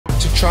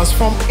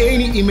transform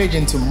any image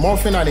into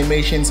morphing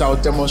animations, I'll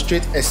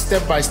demonstrate a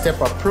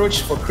step-by-step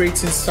approach for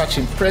creating such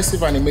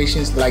impressive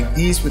animations like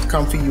these with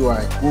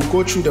Comfyui. We'll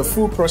go through the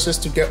full process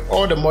to get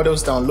all the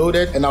models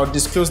downloaded, and I'll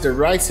disclose the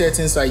right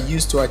settings I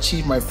used to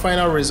achieve my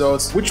final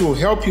results, which will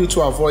help you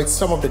to avoid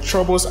some of the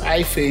troubles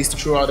I faced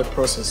throughout the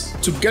process.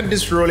 To get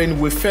this rolling,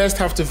 we first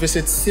have to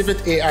visit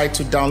Civet AI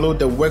to download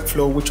the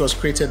workflow which was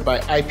created by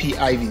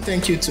IPIV.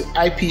 Thank you to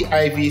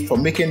IPIV for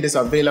making this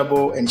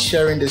available and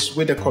sharing this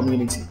with the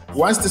community.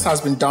 Once this has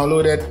been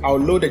downloaded, I'll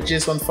load the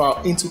JSON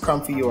file into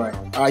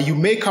Comfyui. You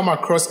may come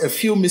across a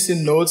few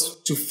missing nodes.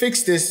 To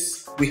fix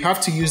this, we have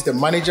to use the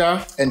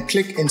manager and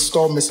click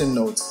install missing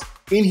nodes.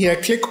 In here,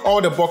 click all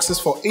the boxes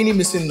for any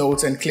missing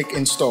nodes and click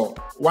install.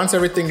 Once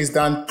everything is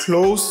done,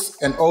 close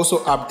and also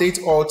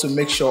update all to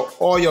make sure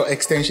all your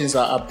extensions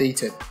are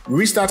updated.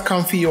 Restart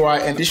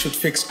Comfyui and this should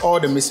fix all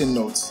the missing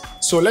nodes.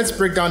 So let's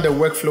break down the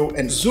workflow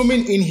and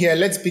zooming in here,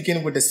 let's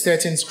begin with the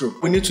settings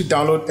group. We need to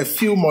download a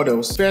few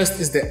models. First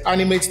is the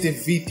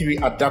Animatediff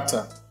V3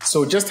 adapter.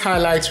 So just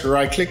highlight,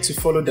 right click to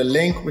follow the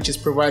link which is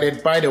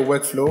provided by the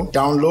workflow,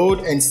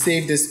 download and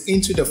save this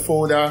into the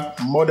folder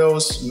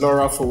Models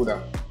LoRa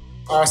folder.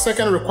 Our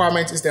second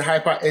requirement is the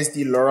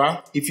HyperSD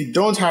LoRa. If you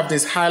don't have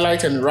this,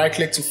 highlight and right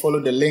click to follow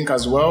the link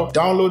as well.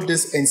 Download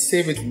this and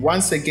save it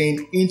once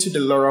again into the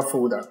LoRa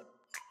folder.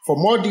 For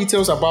more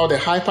details about the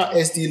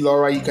HyperSD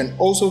LoRa, you can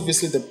also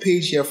visit the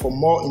page here for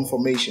more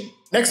information.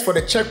 Next, for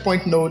the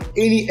checkpoint node,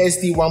 any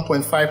SD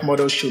 1.5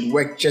 model should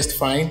work just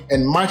fine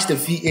and match the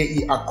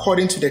VAE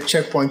according to the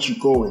checkpoint you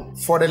go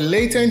with. For the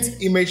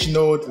latent image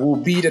node will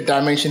be the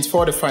dimensions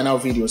for the final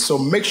video, so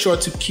make sure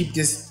to keep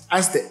this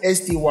as the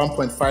SD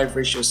 1.5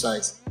 ratio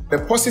size. The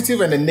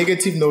positive and the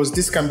negative nodes,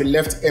 this can be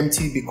left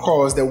empty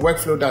because the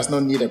workflow does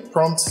not need a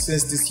prompt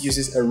since this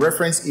uses a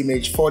reference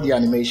image for the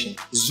animation.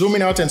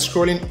 Zooming out and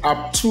scrolling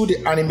up to the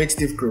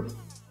Animatediff group.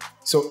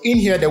 So in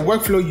here, the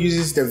workflow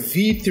uses the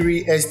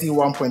V3 SD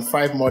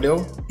 1.5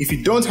 model. If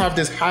you don't have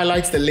this,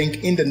 highlight the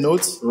link in the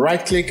notes,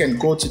 right click and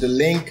go to the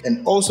link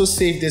and also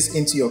save this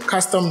into your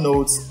custom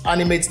notes,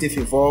 Animatediff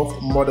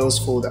Evolve models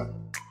folder.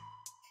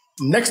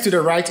 Next to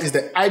the right is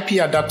the IP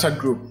adapter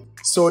group.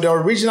 So the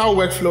original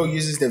workflow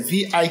uses the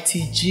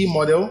VITG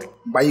model,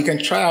 but you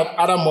can try out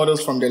other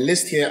models from the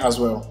list here as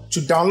well. To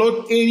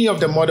download any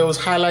of the models,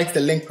 highlight the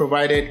link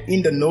provided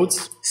in the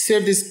notes,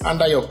 save this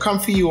under your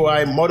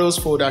Comfyui models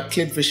folder,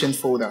 Clip Vision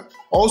folder.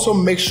 Also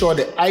make sure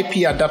the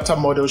IP adapter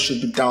model should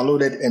be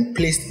downloaded and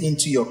placed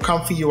into your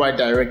Comfyui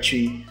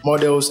directory,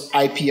 models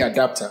IP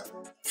adapter.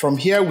 From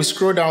here, we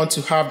scroll down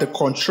to have the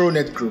control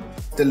net group.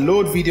 The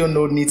load video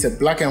node needs a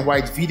black and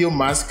white video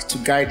mask to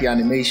guide the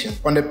animation.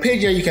 On the page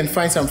here, you can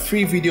find some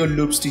free video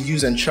loops to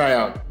use and try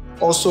out.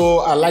 Also,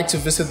 I like to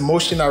visit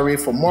Motion Array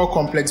for more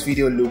complex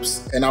video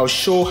loops, and I'll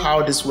show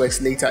how this works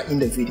later in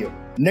the video.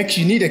 Next,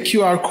 you need a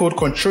QR code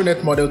control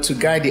net model to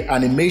guide the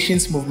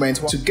animations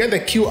movement. To get the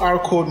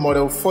QR code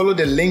model, follow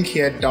the link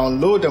here,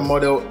 download the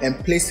model and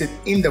place it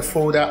in the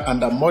folder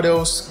under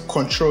Models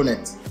Control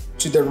Net.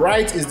 To the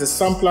right is the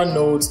sampler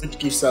node, which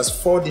gives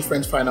us 4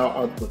 different final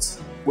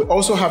outputs. We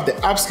also have the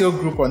upscale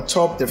group on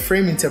top, the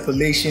frame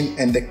interpolation,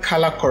 and the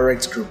color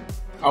correct group.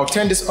 I'll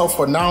turn this off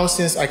for now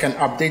since I can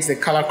update the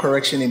color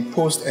correction in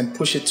post and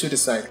push it to the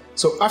side.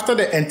 So after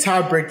the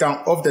entire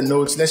breakdown of the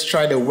nodes, let's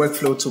try the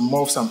workflow to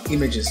morph some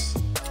images.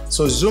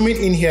 So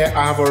zooming in here,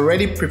 I have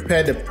already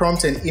prepared the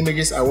prompt and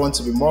images I want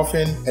to be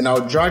morphing, and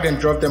I'll drag and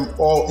drop them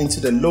all into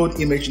the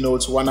load image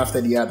nodes one after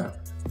the other.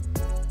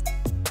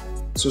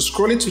 So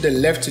scrolling to the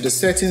left to the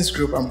settings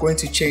group, I'm going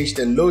to change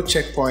the load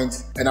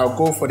checkpoint and I'll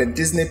go for the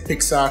Disney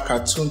Pixar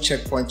cartoon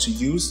checkpoint to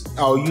use.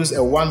 I'll use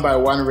a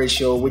 1:1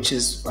 ratio, which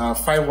is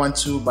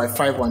 512 by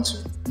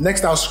 512.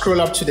 Next, I'll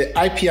scroll up to the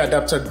IP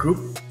adapter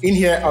group. In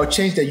here, I'll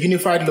change the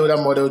unified loader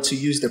model to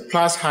use the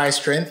plus high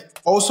strength.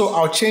 Also,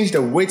 I'll change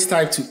the weight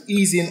type to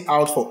ease in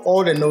out for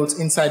all the nodes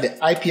inside the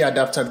IP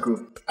adapter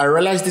group. I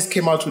realized this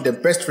came out with the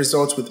best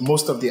results with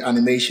most of the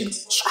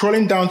animations.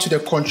 Scrolling down to the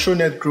control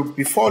net group,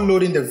 before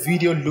loading the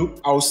video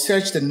loop, I'll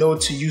search the node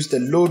to use the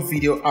load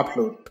video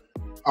upload.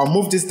 I'll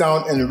move this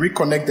down and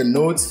reconnect the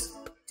nodes.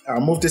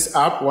 I'll move this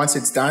up. Once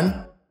it's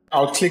done,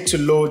 I'll click to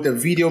load the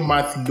video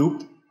math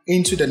loop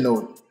into the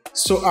node.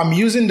 So I'm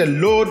using the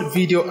load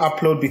video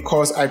upload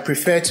because I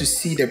prefer to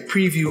see the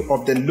preview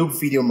of the loop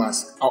video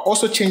mask. I'll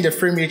also change the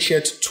frame rate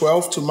here to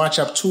 12 to match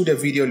up to the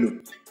video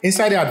loop.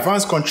 Inside the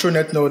advanced control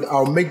net node,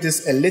 I'll make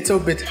this a little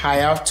bit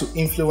higher to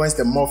influence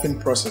the morphing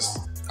process.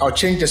 I'll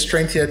change the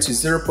strength here to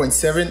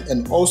 0.7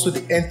 and also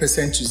the end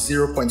percent to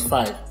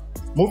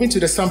 0.5. Moving to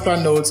the sampler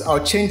nodes,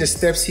 I'll change the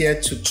steps here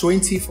to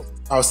 20.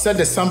 I'll set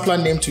the sampler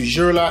name to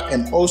Jurula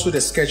and also the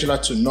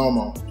scheduler to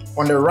normal.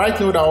 On the right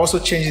node, I'll also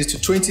change this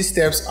to 20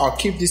 steps. I'll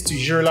keep this to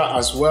Jurula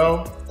as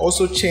well.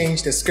 Also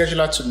change the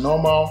scheduler to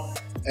normal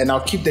and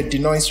I'll keep the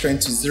denoise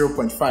strength to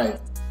 0.5.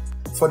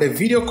 For the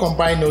video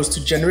combine nodes,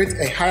 to generate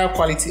a higher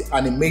quality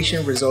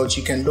animation result,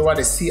 you can lower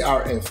the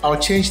CRF. I'll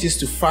change this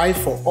to 5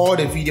 for all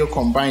the video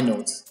combine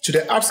nodes. To the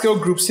upscale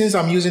group, since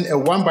I'm using a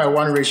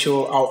 1:1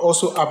 ratio, I'll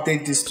also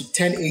update this to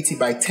 1080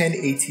 by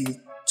 1080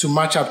 to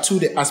match up to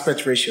the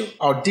aspect ratio.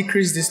 I'll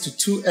decrease this to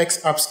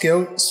 2x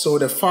upscale so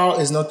the file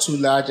is not too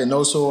large and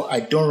also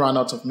I don't run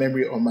out of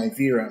memory on my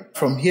VRAM.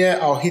 From here,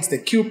 I'll hit the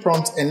Q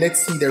prompt and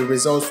let's see the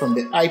results from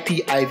the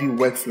IPIV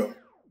workflow.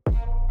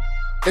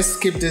 Let's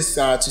skip this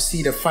to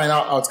see the final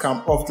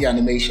outcome of the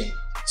animation.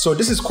 So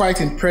this is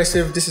quite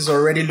impressive. This is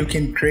already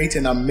looking great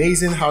and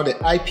amazing how the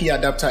IP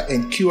adapter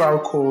and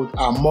QR code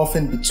are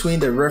morphing between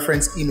the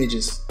reference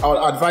images. I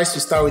would advise to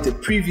start with a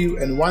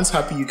preview, and once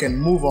happy you can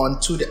move on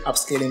to the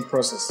upscaling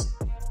process.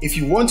 If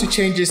you want to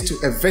change this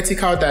to a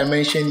vertical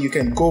dimension, you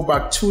can go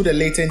back to the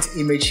latent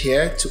image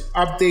here to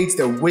update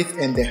the width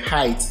and the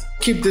height.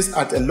 Keep this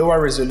at a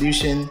lower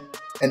resolution,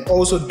 and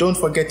also don't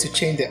forget to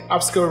change the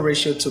upscale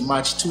ratio to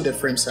match to the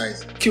frame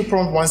size. Q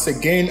prompt once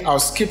again, I'll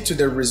skip to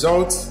the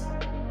results.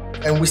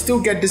 And we still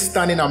get this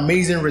stunning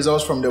amazing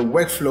results from the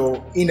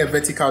workflow in a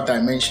vertical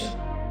dimension.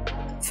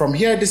 From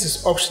here, this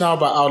is optional,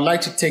 but I would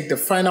like to take the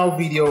final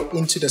video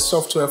into the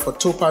software for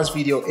Topaz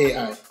Video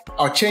AI.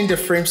 I'll change the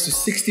frames to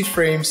 60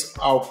 frames,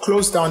 I'll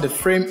close down the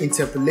frame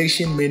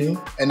interpolation menu,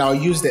 and I'll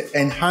use the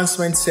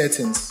enhancement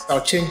settings.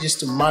 I'll change this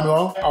to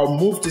manual, I'll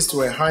move this to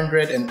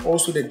 100 and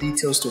also the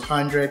details to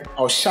 100.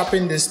 I'll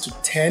sharpen this to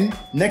 10.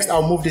 Next,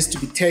 I'll move this to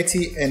be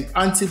 30 and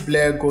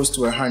anti-blur goes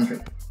to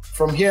 100.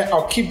 From here,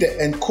 I'll keep the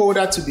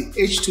encoder to be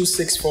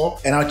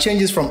H.264 and I'll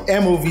change this from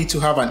MOV to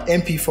have an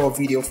MP4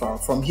 video file.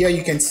 From here,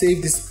 you can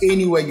save this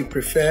anywhere you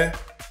prefer.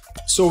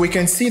 So we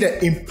can see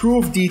the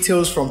improved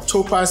details from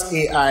Topaz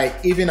AI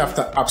even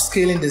after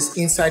upscaling this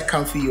inside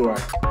Comfyui.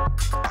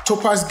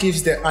 Topaz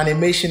gives the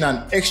animation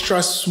an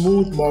extra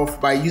smooth morph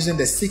by using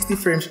the 60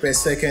 frames per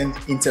second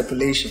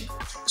interpolation.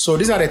 So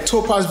these are the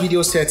Topaz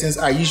video settings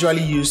I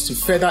usually use to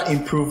further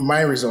improve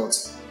my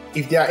results.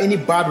 If there are any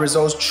bad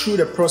results through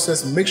the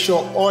process, make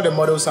sure all the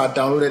models are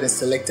downloaded and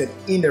selected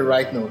in the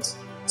right notes.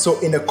 So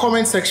in the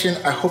comment section,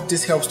 I hope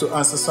this helps to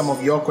answer some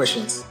of your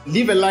questions.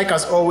 Leave a like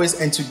as always,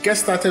 and to get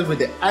started with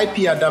the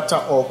IP adapter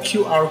or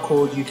QR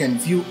code, you can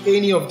view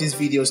any of these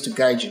videos to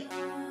guide you.